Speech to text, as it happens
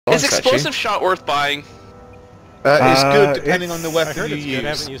Is explosive shot worth buying? It's good depending on the weapon you use. I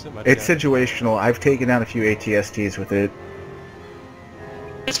haven't used it much It's yet. situational. I've taken out a few ATSTs with it.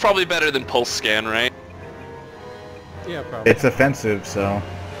 It's probably better than pulse scan, right? Yeah, probably. It's offensive, so...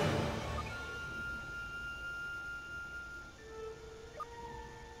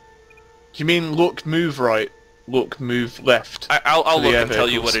 Do you mean look, move right? Look, move left? I'll look and tell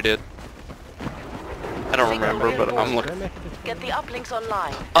you what it is. I don't remember, but I'm looking. Get the uplinks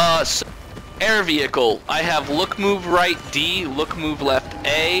online. So, air vehicle. I have look, move right D, look, move left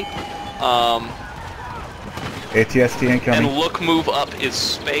A. ATST incoming. And look, move up is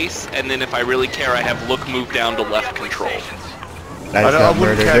space, and then if I really care, I have look, move down to left control. I just got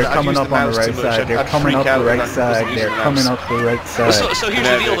murdered. They're coming up on the right side. They're coming up the right side. They're coming up the right side. So here's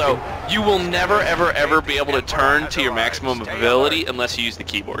the deal, though. You will never, ever, ever be able to turn to your maximum ability unless you use the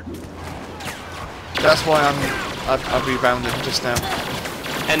keyboard. That's why I've rebounded just now.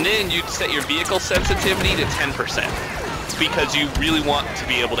 And then you'd set your vehicle sensitivity to 10%, because you really want to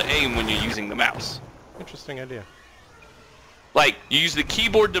be able to aim when you're using the mouse. Interesting idea. Like, you use the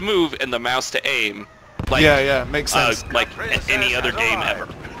keyboard to move and the mouse to aim. Like, yeah, makes sense. Like any other game ever.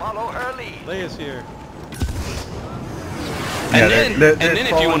 Leia's here. Yeah, and then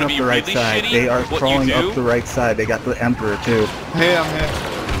if you want to be the right really side. shitty, They are what crawling you do, up the right side. They got the Emperor too. Hey, I'm here.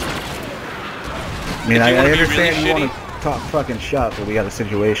 I mean, I understand really you want to talk fucking shot, but we got a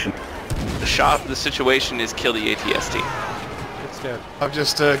situation. the situation is kill the ATST. It's dead. I've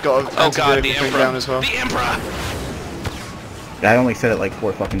just got a Oh god, the thing Emperor. down as well. The Emperor! I only said it like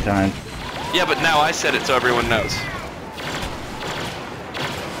 4 fucking times. Yeah, but now I said it so everyone knows.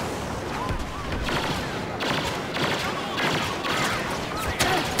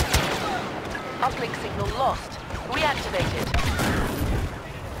 Uplink signal lost. Reactivated.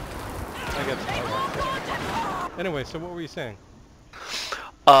 I got it. Anyway, so what were you saying?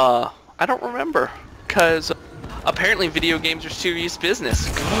 I don't remember, cause apparently video games are serious business.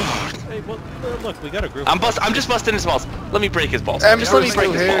 Hey, well, look, we got a group. I'm just busting his balls. Let me break his balls. Just Emperor's let me break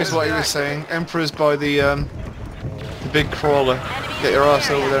still his here balls. is what he was saying. Emperor's by the big crawler. Get your ass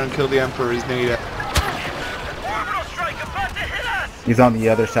over there and kill the Emperor, he's nearly there. He's on the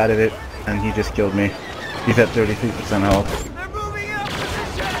other side of it, and he just killed me. He's at 33% health.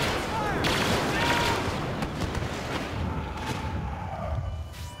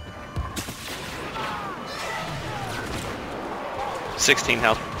 16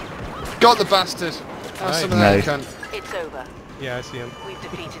 health. Got the bastard! Have some of that, Nice. cunt. It's over. Yeah, I see him. We've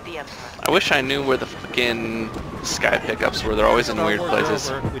defeated the Emperor. I wish I knew where the fucking sky pickups were. They're always in weird places.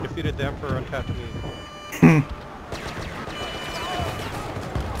 Over. We defeated the Emperor on Tatooine.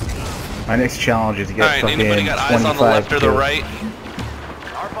 My next challenge is to get Alright, fucking anybody got eyes on the 25 left or the kills. right?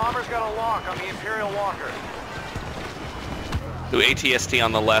 Our bomber's got a lock on the Imperial Walker. Do ATST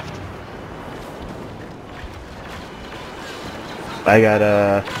on the left. I got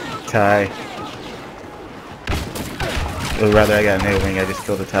a tie. Or rather, I got an A-wing. I just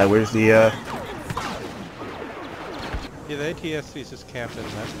killed a tie. Where's the Yeah, the ATSC is just camping.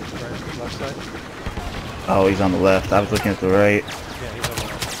 That's right, left side. Oh, he's on the left. I was looking at the right. Yeah, he's on the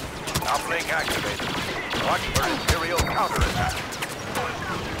left. Uplink activated. Watch for Imperial counterattack.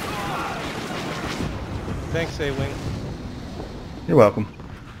 Thanks, A-Wing. You're welcome.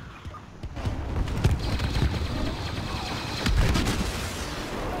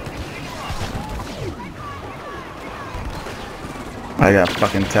 I got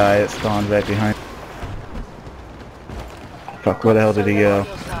fucking tie. It spawned right behind. Fuck, where the hell did he go? On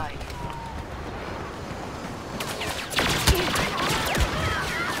your side.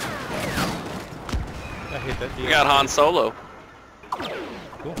 I hate that. We got Han Solo.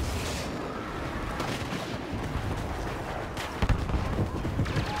 Cool.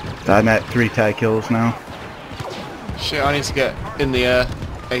 I'm at 3 tie kills now. Shit, I need to get in the air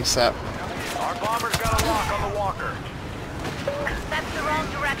ASAP. Our bomber's got a lock on the Walker. That's the wrong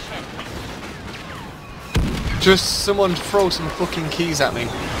direction. Just someone throw some fucking keys at me.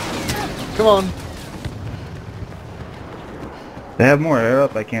 Come on. They have more air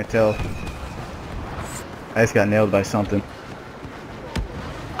up, I can't tell. I just got nailed by something.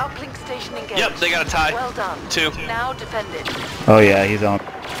 Uplink station engaged. Yep, they got a tie. Well done. 2. Now defend it. Oh yeah, he's on.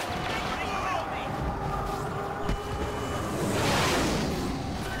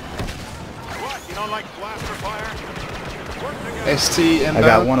 What? You don't like blaster fire? ST I inbound.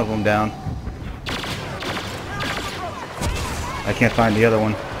 got one of them down. I can't find the other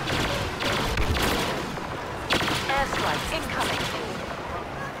one. Airstrike incoming.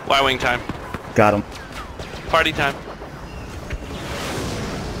 Y-wing time. Got him. Party time.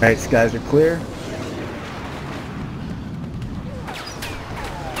 Alright, skies are clear.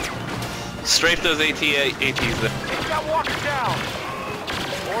 Strafe those ATs there. Take that walker down.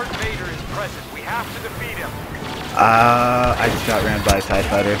 Lord Vader is present. We have to defeat him. I just got rammed by a TIE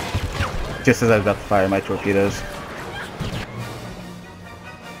fighter. Just as I was about to fire my torpedoes.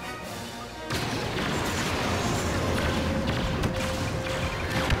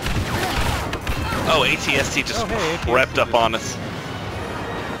 Oh, ATST just crept up on us.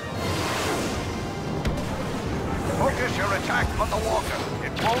 Focus your attack on the walker.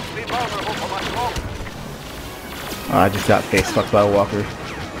 It won't be vulnerable for much longer. I just got face fucked by a walker.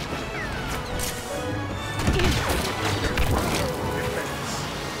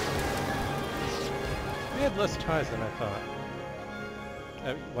 We had less ties than I thought.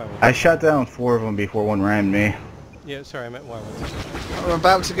 I shot down 4 of them before one rammed me. Yeah, sorry, I meant Y-Wings. We're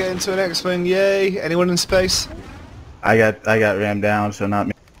about to get into an X-Wing, yay! Anyone in space? I got rammed down, so not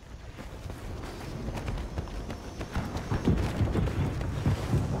me.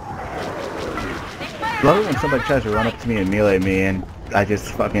 Love it when somebody tries to run up to me and melee me, and I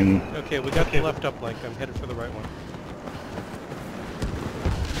just fucking... Okay, we got the left uplink. I'm headed for the right one.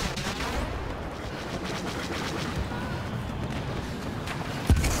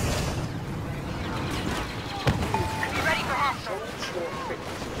 Be ready for hostile.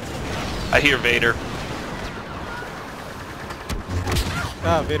 I hear Vader.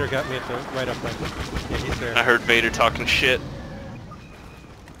 Ah, Vader got me at the right uplink. Yeah, he's there. I heard Vader talking shit.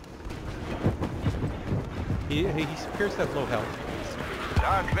 He appears to have low health.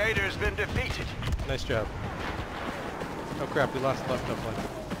 Darth Vader's been defeated. Nice job. Oh crap, we lost left uplink.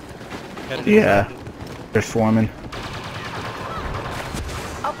 Headed Yeah. inside. They're swarming.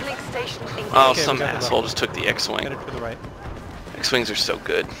 Uplink station engaged. Oh, Okay, some we got the asshole left. just took the X-Wing. Headed for the right. X-Wings are so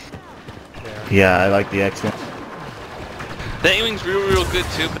good. Yeah. Yeah, I like the X-Wing. The A-Wing's real good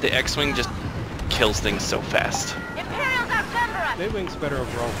too, but the X-Wing just kills things so fast. Imperials outnumber us. A-Wing's better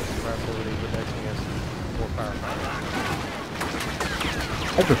overall for survivability, but X-Wing has more firepower.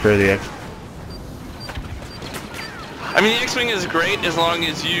 I prefer the X. I mean, the X-Wing is great as long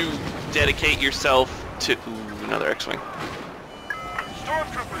as you dedicate yourself to... Ooh, another X-Wing.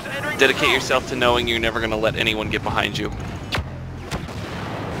 Stormtroopers entering. Dedicate yourself to knowing you're never going to let anyone get behind you.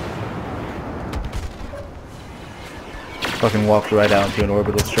 Fucking walked right out into an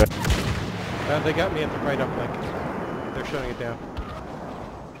orbital strike. They got me at the right uplink. They're shutting it down.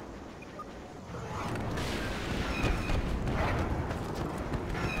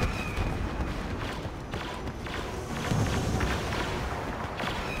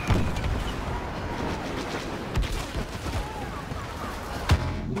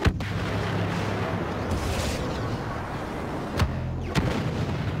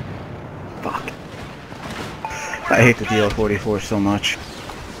 Fuck. I hate the DL-44 so much.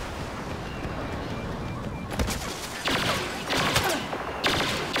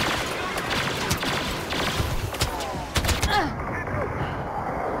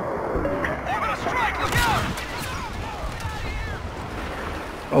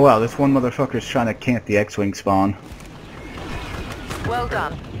 Oh wow, this one motherfucker's trying to camp the X-Wing spawn. Well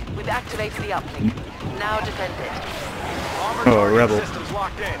done. We've activated the uplink. Now defend it. Armored Oh, a target rebel. Systems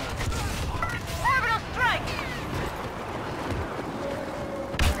locked in. Orbital strike!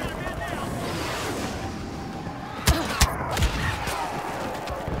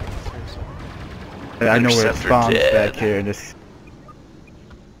 I know where it Interceptor spawns dead. back here in this.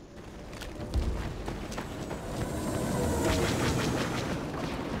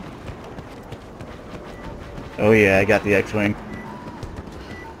 Oh yeah, I got the X-Wing.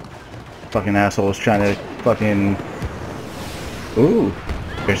 Fucking assholes trying to fucking... Ooh,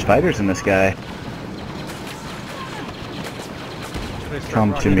 there's spiders in the sky. Should I start Come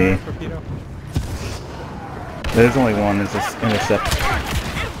to rocking me. our torpedo? There's only one, it's this intercept.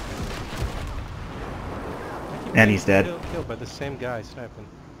 And he's dead. Killed by the same guy sniping.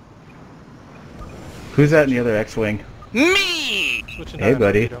 Who's that in the other X-Wing? Me! Switching Hey, to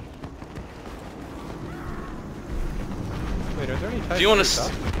buddy. torpedo. Wait, are there any Do you want Types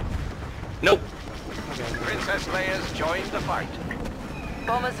to... Nope. Okay. Princess Leia's joined the fight.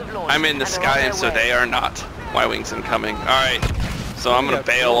 Bombers have launched. I'm in the and are on sky their and so way. they are not. Y-Wings incoming. Alright. So I'm going to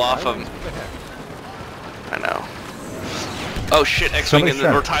bail off of... What the heck? I know. Oh shit, X-Wing in Somebody's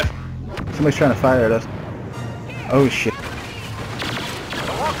the... Or trying- TIE... Somebody's trying to fire at us. Oh shit.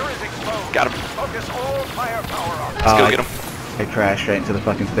 The walker is exposed. Got him. Focus all firepower on it. Let's go I- get him. I crashed right into the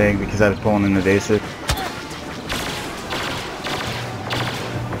fucking thing because I was pulling an evasive.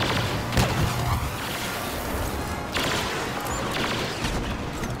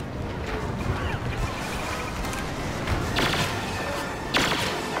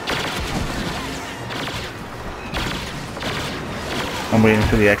 I'm waiting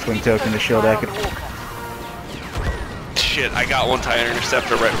for the X-Wing token to show that I could... Shit, I got one tire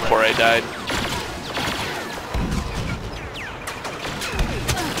interceptor right before I died.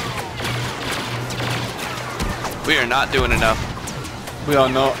 We are not doing enough. We are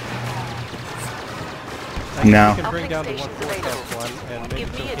not. No. You can bring down the 1/4 one and make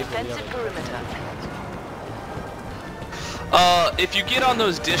Give me a some people the defensive other. perimeter. If you get on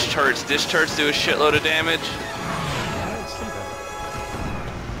those dish turrets do a shitload of damage. I don't see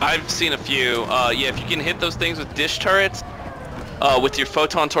that. I've seen a few. Yeah, if you can hit those things with dish turrets, with your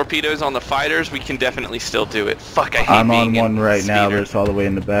photon torpedoes on the fighters, we can definitely still do it. Fuck, I hate I'm being on in one right now, but speeder. it's all the way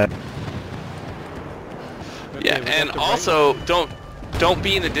in the back. Yeah, Okay, we and got the also don't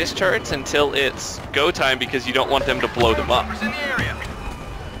be in the dish turrets until it's go time because you don't want them to blow them up. Troopers in the area.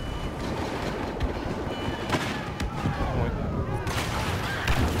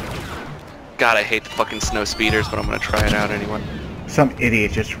 God, I hate the fucking snow speeders, but I'm gonna try it out anyway. Some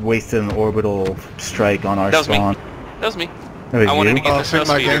idiot just wasted an orbital strike on our That was me. spawn. That was me. That was I wanted you? to get Oh, I the snow think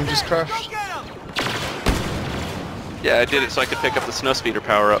my speeder. game just crashed. Yeah, I did it so I could pick up the snow speeder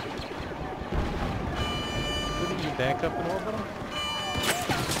power up. Wouldn't you bank up an orbital?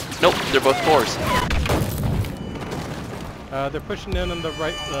 Nope, they're both 4s. They're pushing in on the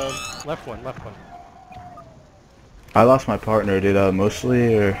right, left one. I lost my partner. Did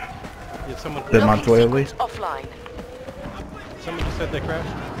mostly or Yeah, someone. did Locking Montoya leave? sequence offline. Somebody just said they crashed.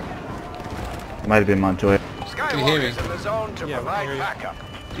 Might have been Montoya. Can you hear me? Skywalker's in the zone to Yeah, we can provide hear you. backup.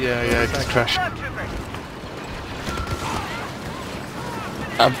 Yeah, it just crashed. Capture me.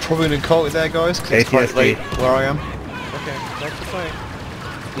 I'm probably gonna call it there, guys, because it's quite ATSD. late where I am. Okay, thanks for playing.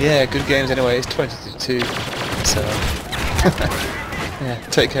 Yeah, good games anyway. It's 22, so yeah.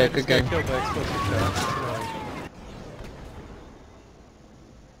 Take care. Good Got game. killed by explosive shots. It's annoying.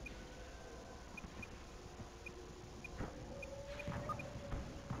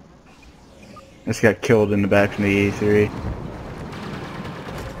 This got killed in the back from the E3.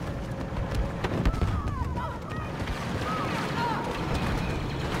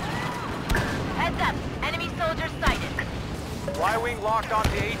 Heads up! Enemy soldiers sighted. Y-wing locked onto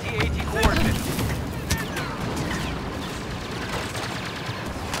AT-AT coordinates.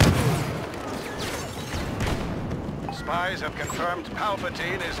 Spies have confirmed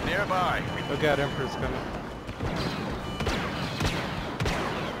Palpatine is nearby. Oh god, Emperor's coming.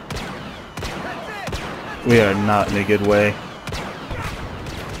 We are not in a good way. We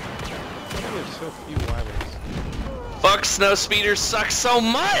have so few Y-wings. Fuck, snow speeders suck so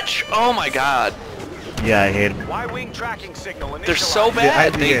much! Oh my god. Yeah, I hate it. Y-wing tracking signal initialized. They're so Yeah, I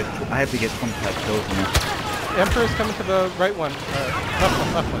bad. have to get 25 kills in this. Emperor's coming to the right one.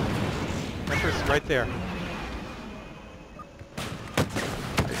 Left one. Emperor's right there.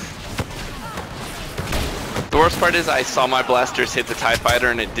 The worst part is I saw my blasters hit the TIE fighter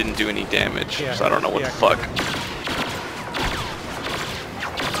and it didn't do any damage, Yeah, so I don't know what yeah, the fuck.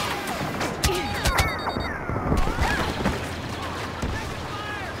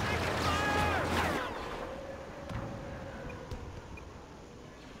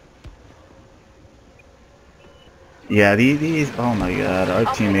 Yeah, these, oh my god,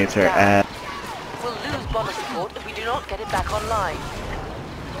 our teammates are at... We'll lose bomber support if we do not get it back online.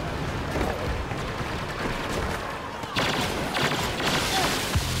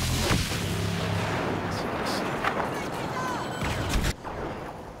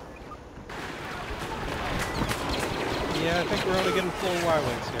 Yeah, I think we're only getting 4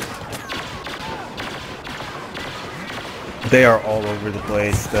 Y-wings here. They are all over the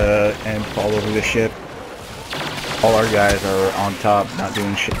place, and all over the ship. All our guys are on top, not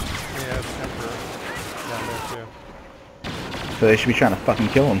doing shit. Yeah, it's Emperor down there too. So they should be trying to fucking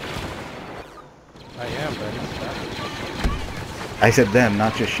kill him. I am, but he's back. I said them,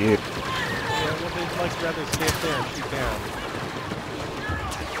 not just you. Yeah, well, they'd like rather stay up there and shoot down.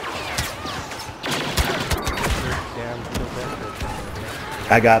 They're damn killed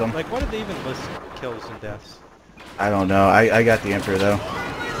Emperor. I got him. Like, why did they even list kills and deaths? I don't know. I got the Emperor though.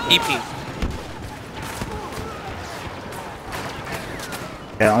 EP.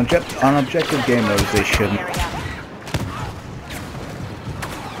 Yeah, on objective game modes they shouldn't.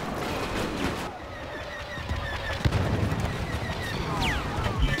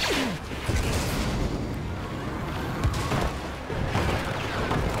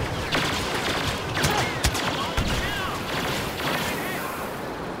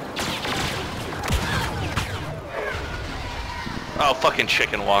 Oh, fucking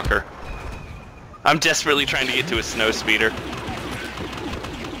chicken walker. I'm desperately trying to get to a snow speeder.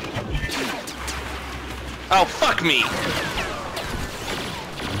 Oh, fuck me!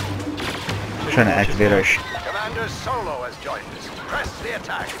 Trying to activate our Commander Commander Solo has joined us. Press the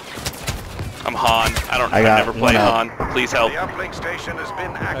attack. I'm Han. I never play Han. Please help. The uplink station has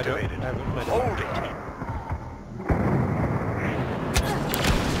been activated. Hold it.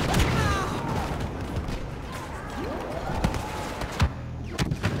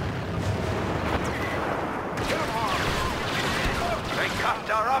 They cuffed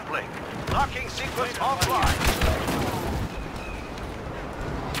our uplink. Locking sequence offline.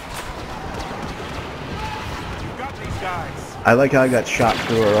 You got these guys. I like how I got shot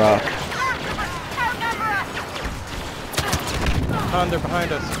through a rock. Han, they're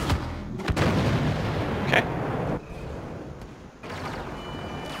behind us. Okay.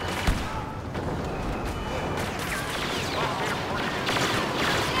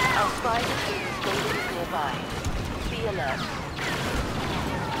 Our spy machine is located nearby. Be alert.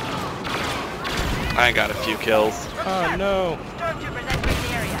 I got a few kills. Oh no. Stormtroopers entering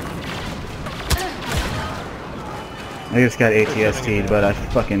the area. I just got ATST'd, but I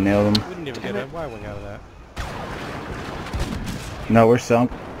fucking nailed him. We didn't even get a Y-wing out of that. No, we're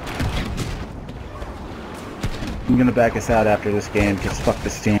sunk. I'm gonna back us out after this game, because fuck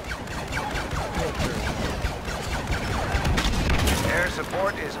this team. Air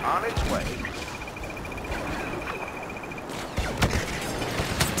support is on its way.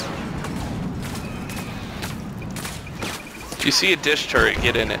 If you see a dish turret,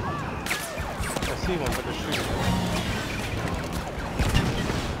 get in it. I see one, but they're shooting.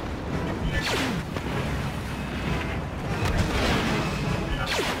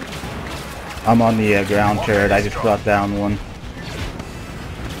 I'm on the ground turret, I just brought down one.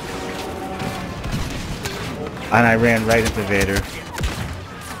 And I ran right into Vader.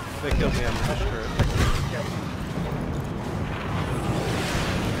 They killed me on the turret.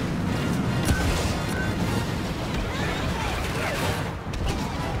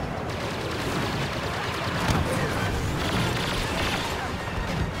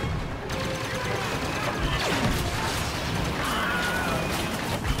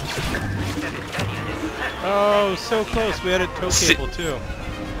 Oh, so close. We had a tow cable too.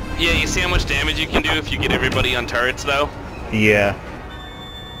 Yeah, you see how much damage you can do if you get everybody on turrets, though? Yeah.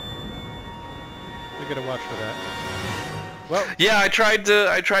 We gotta watch for that. Well, yeah, I tried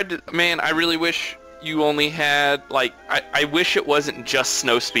to, man, I really wish you only had, like, I wish it wasn't just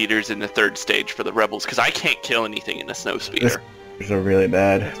snow speeders in the third stage for the rebels, because I can't kill anything in a snow speeder. These are really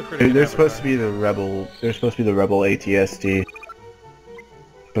bad. They're supposed to be the rebel, ATST.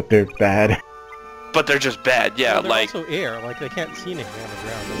 But they're bad. But they're just bad, yeah, well, they're like... also air, like they can't see anything on the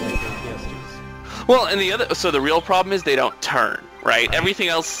ground, they're like ATSTs. Well, and so the real problem is they don't turn, right? Everything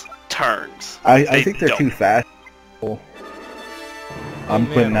else turns. I think they're too fast. I'm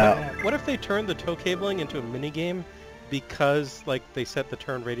putting out... What if they turned the tow cabling into a minigame because, like, they set the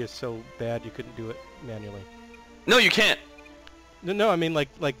turn radius so bad you couldn't do it manually? No, you can't. No, I mean, like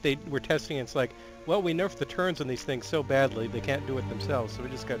they were testing it, it's like, well, we nerfed the turns on these things so badly, they can't do it themselves, so we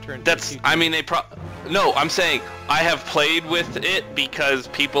just got turned. That's, I mean, no, I'm saying, I have played with it because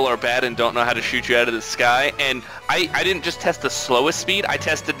people are bad and don't know how to shoot you out of the sky, and I didn't just test the slowest speed, I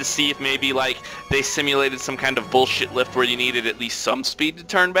tested to see if maybe, like, they simulated some kind of bullshit lift where you needed at least some speed to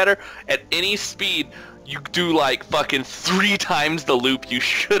turn better. At any speed, you do, like, fucking 3 times the loop you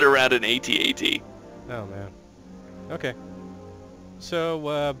should around an AT-AT. Oh, man. Okay.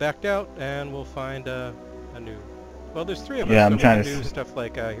 So, backed out, and we'll find a new... Well, there's 3 of us, yeah, so I'm trying we to can do stuff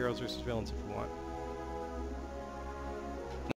like Heroes vs. Villains if we want.